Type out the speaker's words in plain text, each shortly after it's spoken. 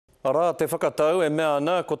Ara te whakatau e mea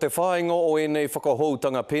ana ko te whāingo o enei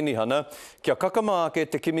whakahoutanga penihana kia kakama ake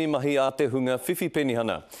te kimi mahi a te hunga whiwhi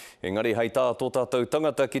penihana. Engari hei tā tō tātou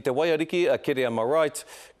tangata ki te waiariki a Kereama Wright,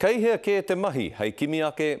 kei hea ke te mahi hei kimi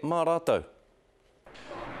ake mā rātou.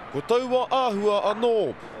 Ko taua āhua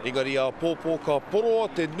anō, engari a pōpō ka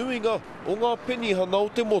poroa te nuinga o ngā penihana o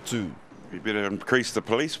te motu. We better increase the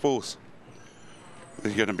police force.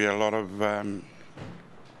 There's going to be a lot of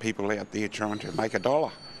people out there trying to make a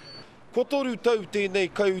dollar. Ko toru tau tēnei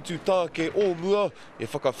kautu tāke o mua, e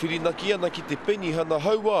whakawhirinaki ana ki te penihana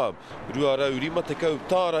haua. Rua rau rima te kau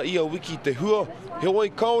tāra ia wiki te hua, he wai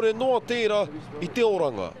kaore noa tērā i te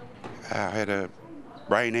oranga. I had a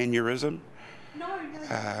brain aneurysm.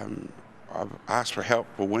 I've asked for help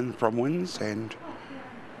from WINS and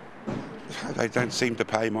they don't seem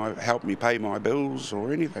to help me pay my bills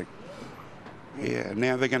or anything. Yeah,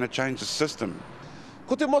 now they're going to change the system.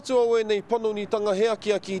 Ko te matua o nei panonitanga he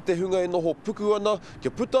aki te hunga e noho puku ana,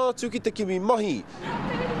 kia puta atu ki te kimi mahi.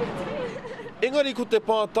 Engari ko te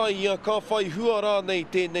pātai ia ka whai hua rā nei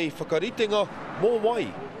tēnei whakaritenga mō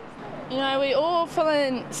wai. You know, we all fill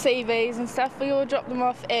in CVs and stuff, we all drop them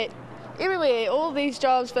off at everywhere, all these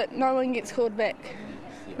jobs, but no one gets called back.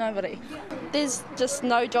 Nobody. There's just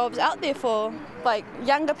no jobs out there for, like,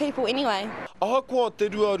 younger people anyway. Ahakoa te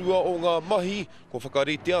ruarua o ngā mahi, ko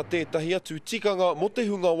whakaritea tētahi atu tikanga mo te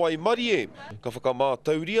hunga wai marie. Ka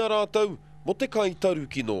whakamātauria rātau mo te kaitaru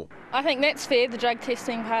kino. I think that's fair, the drug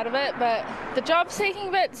testing part of it, but the job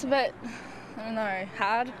seeking bit's a bit, I don't know,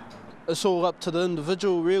 hard. It's all up to the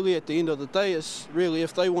individual really at the end of the day. It's really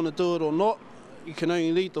if they want to do it or not. You can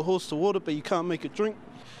only lead the horse to water, but you can't make it drink.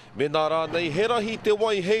 Me nā rānei he rahi te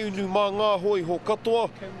wai heunu mā ngā hoi ho katoa,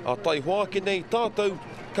 a tai hoa ke nei tātou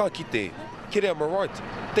ka kite. Kereama Wright,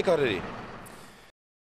 te karere.